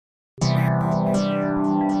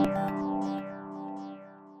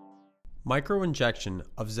Microinjection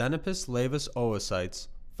of Xenopus Laevis Oocytes,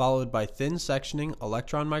 followed by thin sectioning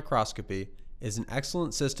electron microscopy, is an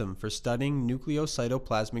excellent system for studying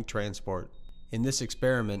nucleocytoplasmic transport. In this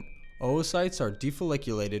experiment, oocytes are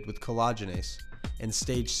defolliculated with collagenase, and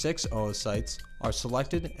stage 6 oocytes are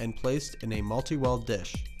selected and placed in a multi-well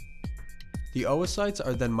dish. The oocytes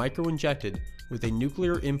are then microinjected with a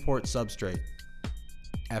nuclear import substrate.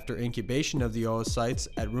 After incubation of the oocytes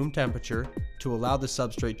at room temperature to allow the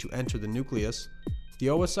substrate to enter the nucleus, the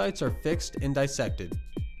oocytes are fixed and dissected.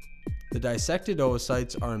 The dissected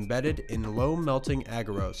oocytes are embedded in low melting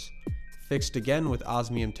agarose, fixed again with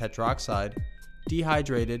osmium tetroxide,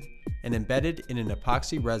 dehydrated, and embedded in an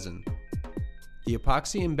epoxy resin. The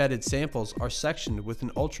epoxy embedded samples are sectioned with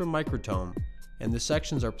an ultramicrotome, and the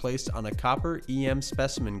sections are placed on a copper EM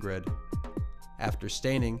specimen grid. After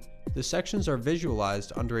staining, the sections are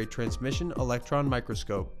visualized under a transmission electron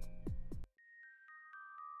microscope.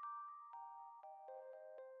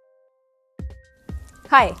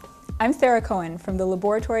 Hi, I'm Sarah Cohen from the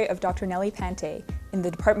laboratory of Dr. Nellie Pante in the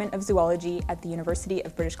Department of Zoology at the University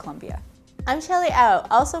of British Columbia. I'm Shelley Au,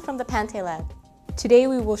 also from the Pante lab. Today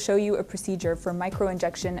we will show you a procedure for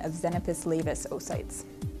microinjection of Xenopus Laevis oocytes.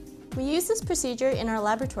 We use this procedure in our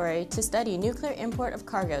laboratory to study nuclear import of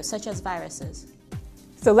cargo such as viruses.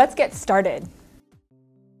 So let's get started.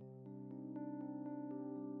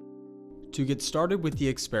 To get started with the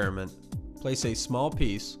experiment, place a small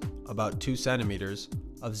piece, about 2 centimeters,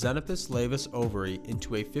 of Xenopus Laevis ovary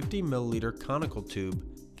into a 50 milliliter conical tube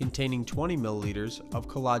containing 20 milliliters of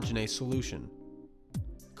collagenase solution.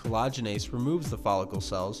 Collagenase removes the follicle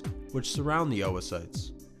cells which surround the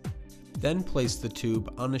oocytes. Then place the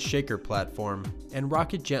tube on a shaker platform and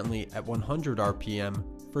rock it gently at 100 RPM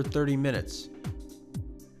for 30 minutes.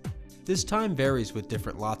 This time varies with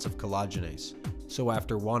different lots of collagenase, so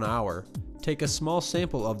after 1 hour, take a small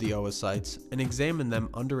sample of the oocytes and examine them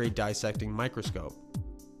under a dissecting microscope.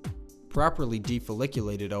 Properly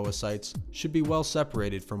defolliculated oocytes should be well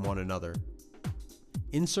separated from one another.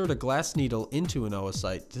 Insert a glass needle into an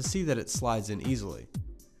oocyte to see that it slides in easily.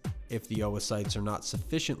 If the oocytes are not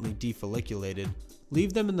sufficiently defolliculated,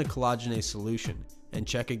 leave them in the collagenase solution and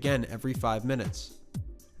check again every 5 minutes.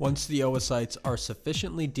 Once the oocytes are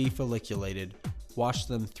sufficiently defolliculated, wash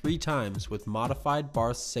them 3 times with modified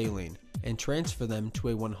Barth saline and transfer them to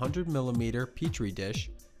a 100 mm Petri dish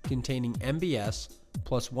containing MBS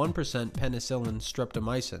plus 1% penicillin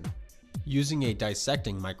streptomycin. Using a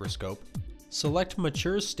dissecting microscope, select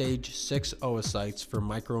mature stage 6 oocytes for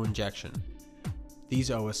microinjection. These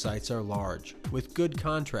oocytes are large, with good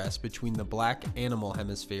contrast between the black animal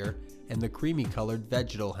hemisphere and the creamy colored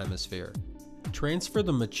vegetal hemisphere. Transfer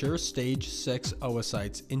the mature stage 6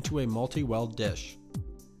 oocytes into a multi-well dish.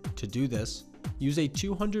 To do this, use a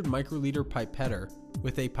 200 microliter pipetter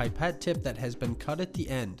with a pipette tip that has been cut at the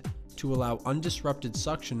end to allow undisrupted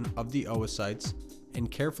suction of the oocytes and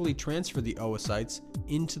carefully transfer the oocytes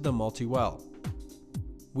into the multi-well.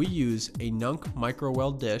 We use a Nunk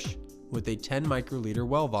microwell dish with a 10 microliter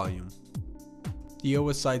well volume. The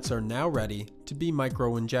oocytes are now ready to be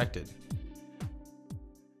microinjected.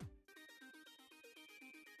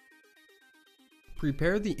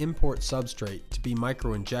 Prepare the import substrate to be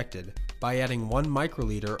microinjected by adding 1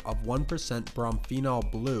 microliter of 1%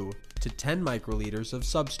 bromphenol blue to 10 microliters of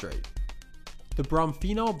substrate. The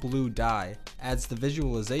bromphenol blue dye adds the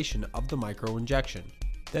visualization of the microinjection.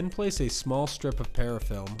 Then place a small strip of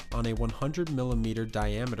parafilm on a 100 mm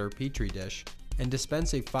diameter Petri dish and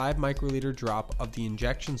dispense a 5 microliter drop of the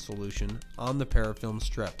injection solution on the parafilm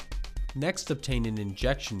strip. Next, obtain an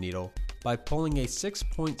injection needle by pulling a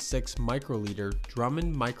 6.6 microliter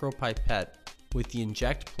Drummond micropipette with the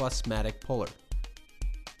Inject Plusmatic puller.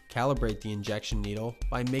 Calibrate the injection needle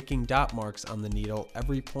by making dot marks on the needle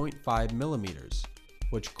every 0.5 millimeters,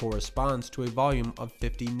 which corresponds to a volume of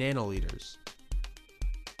 50 nanoliters.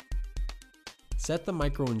 Set the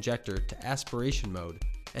microinjector to aspiration mode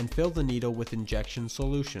and fill the needle with injection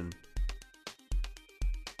solution.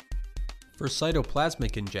 For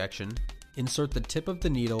cytoplasmic injection, insert the tip of the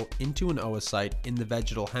needle into an oocyte in the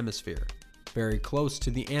vegetal hemisphere, very close to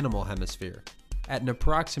the animal hemisphere, at an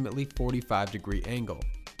approximately 45-degree angle.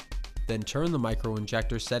 Then turn the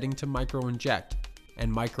microinjector setting to microinject,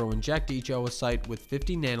 and microinject each oocyte with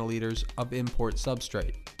 50 nanoliters of import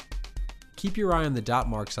substrate. Keep your eye on the dot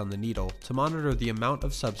marks on the needle to monitor the amount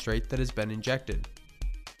of substrate that has been injected.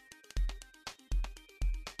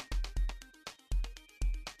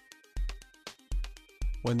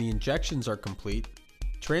 When the injections are complete,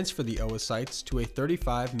 transfer the oocytes to a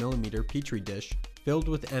 35 mm Petri dish filled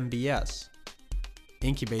with MBS.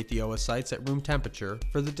 Incubate the oocytes at room temperature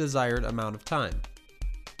for the desired amount of time.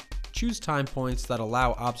 Choose time points that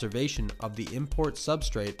allow observation of the import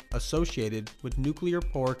substrate associated with nuclear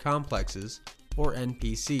pore complexes, or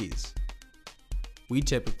NPCs. We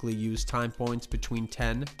typically use time points between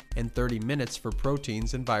 10 and 30 minutes for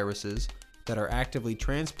proteins and viruses that are actively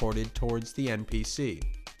transported towards the NPC.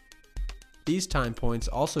 These time points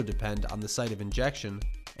also depend on the site of injection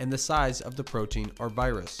and the size of the protein or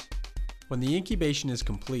virus. When the incubation is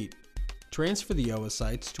complete, transfer the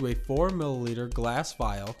oocytes to a 4 ml glass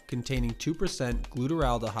vial containing 2%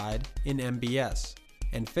 glutaraldehyde in MBS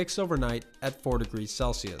and fix overnight at 4 degrees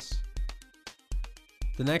Celsius.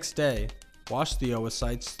 The next day, wash the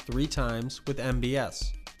oocytes 3 times with MBS.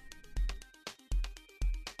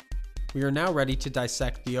 We are now ready to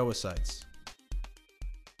dissect the oocytes.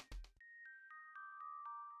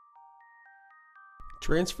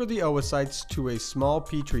 Transfer the oocytes to a small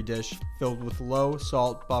petri dish filled with low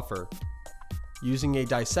salt buffer. Using a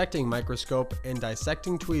dissecting microscope and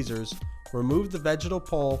dissecting tweezers, remove the vegetal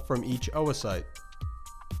pole from each oocyte.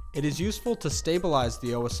 It is useful to stabilize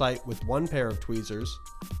the oocyte with one pair of tweezers,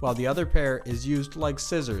 while the other pair is used like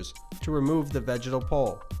scissors to remove the vegetal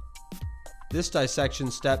pole. This dissection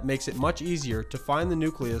step makes it much easier to find the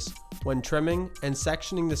nucleus when trimming and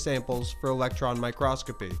sectioning the samples for electron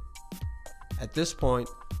microscopy. At this point,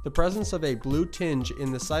 the presence of a blue tinge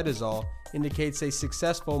in the cytosol indicates a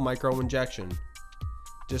successful microinjection.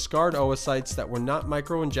 Discard oocytes that were not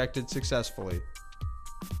microinjected successfully.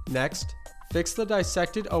 Next, fix the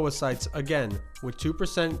dissected oocytes again with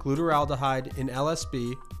 2% glutaraldehyde in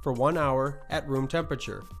LSB for 1 hour at room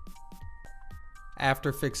temperature.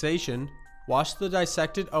 After fixation, wash the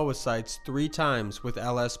dissected oocytes 3 times with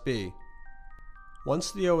LSB.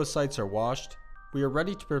 Once the oocytes are washed, we are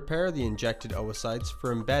ready to prepare the injected oocytes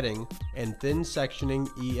for embedding and thin sectioning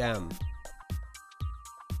EM.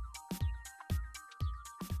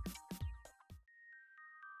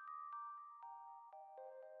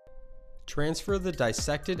 Transfer the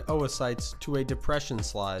dissected oocytes to a depression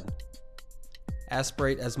slide.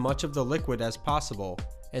 Aspirate as much of the liquid as possible,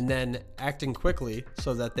 and then, acting quickly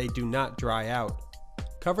so that they do not dry out,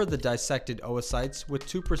 cover the dissected oocytes with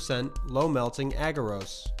 2% low-melting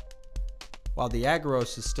agarose. While the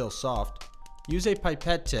agarose is still soft, use a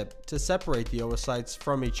pipette tip to separate the oocytes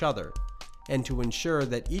from each other, and to ensure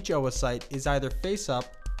that each oocyte is either face up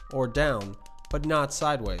or down, but not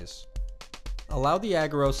sideways. Allow the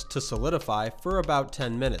agarose to solidify for about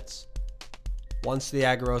 10 minutes. Once the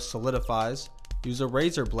agarose solidifies, use a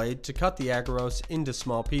razor blade to cut the agarose into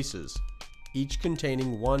small pieces, each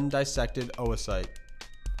containing 1 dissected oocyte.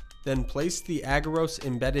 Then place the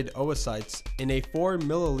agarose-embedded oocytes in a 4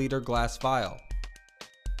 ml glass vial.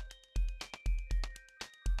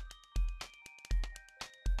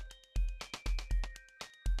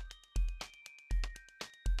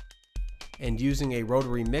 And using a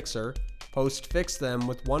rotary mixer, post-fix them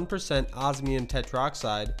with 1% osmium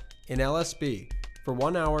tetroxide in LSB for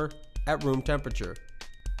 1 hour at room temperature.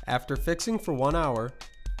 After fixing for 1 hour,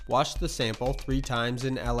 wash the sample 3 times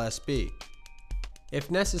in LSB. If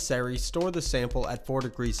necessary, store the sample at 4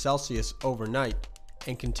 degrees Celsius overnight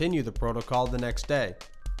and continue the protocol the next day.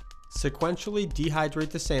 Sequentially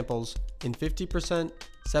dehydrate the samples in 50%,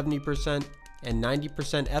 70%, and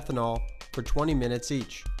 90% ethanol for 20 minutes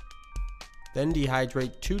each. Then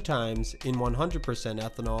dehydrate 2 times in 100%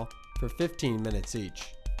 ethanol for 15 minutes each.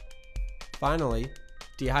 Finally,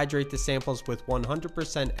 dehydrate the samples with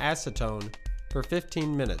 100% acetone for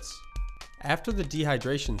 15 minutes. After the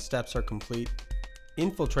dehydration steps are complete,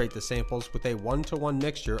 infiltrate the samples with a 1-to-1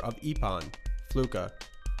 mixture of EPON, Fluca,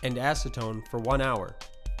 and acetone for 1 hour,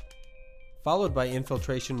 followed by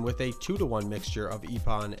infiltration with a 2-to-1 mixture of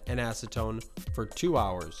EPON and acetone for 2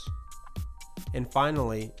 hours, and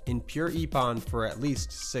finally in pure EPON for at least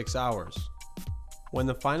 6 hours. When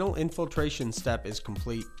the final infiltration step is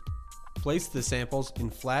complete, place the samples in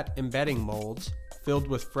flat embedding molds filled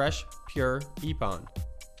with fresh, pure EPON.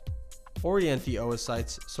 Orient the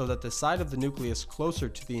oocytes so that the side of the nucleus closer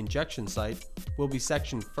to the injection site will be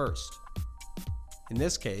sectioned first. In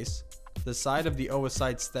this case, the side of the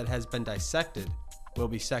oocytes that has been dissected will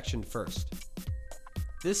be sectioned first.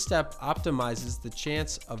 This step optimizes the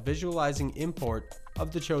chance of visualizing import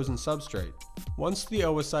of the chosen substrate. Once the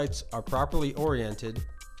oocytes are properly oriented,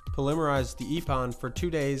 polymerize the EPON for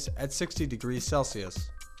 2 days at 60 degrees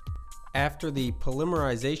Celsius. After the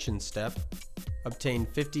polymerization step, obtain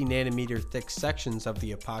 50 nanometer thick sections of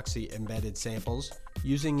the epoxy embedded samples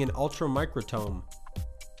using an ultramicrotome.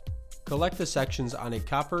 Collect the sections on a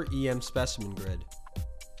copper EM specimen grid.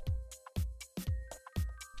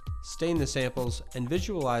 Stain the samples and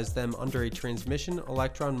visualize them under a transmission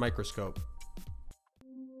electron microscope.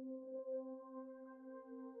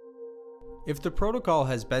 If the protocol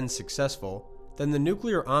has been successful, then the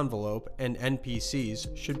nuclear envelope and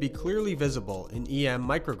NPCs should be clearly visible in EM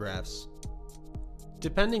micrographs.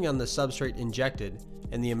 Depending on the substrate injected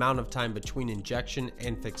and the amount of time between injection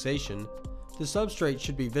and fixation, the substrate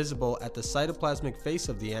should be visible at the cytoplasmic face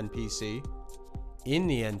of the NPC, in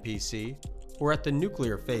the NPC, or at the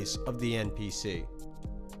nuclear face of the NPC.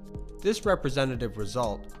 This representative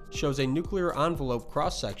result shows a nuclear envelope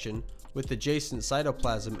cross-section with adjacent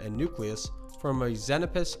cytoplasm and nucleus from a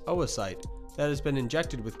Xenopus oocyte that has been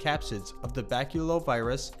injected with capsids of the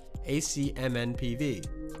baculovirus ACMNPV.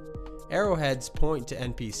 Arrowheads point to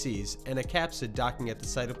NPCs, and a capsid docking at the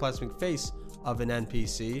cytoplasmic face of an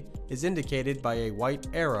NPC is indicated by a white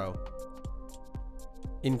arrow.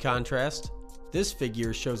 In contrast, this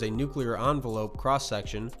figure shows a nuclear envelope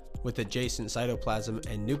cross-section with adjacent cytoplasm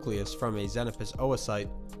and nucleus from a Xenopus oocyte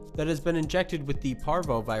that has been injected with the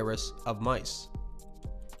parvovirus of mice.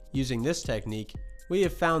 Using this technique, we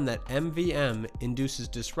have found that MVM induces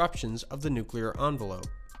disruptions of the nuclear envelope.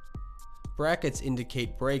 Brackets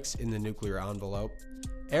indicate breaks in the nuclear envelope,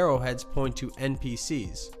 arrowheads point to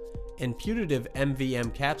NPCs, and putative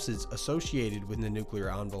MVM capsids associated with the nuclear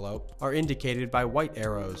envelope are indicated by white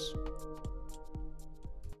arrows.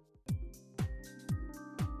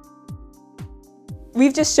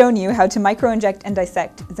 We've just shown you how to microinject and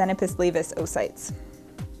dissect Xenopus Laevis oocytes.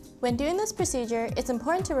 When doing this procedure, it's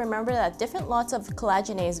important to remember that different lots of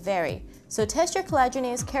collagenase vary, so test your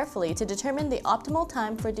collagenase carefully to determine the optimal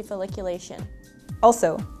time for defolliculation.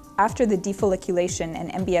 Also, after the defolliculation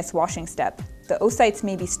and MBS washing step, the oocytes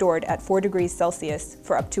may be stored at 4 degrees Celsius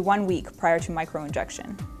for up to 1 week prior to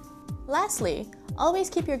microinjection. Lastly, always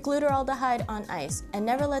keep your glutaraldehyde on ice and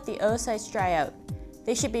never let the oocytes dry out.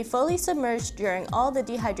 They should be fully submerged during all the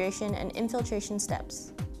dehydration and infiltration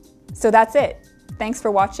steps. So that's it. Thanks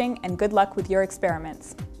for watching and good luck with your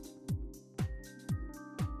experiments.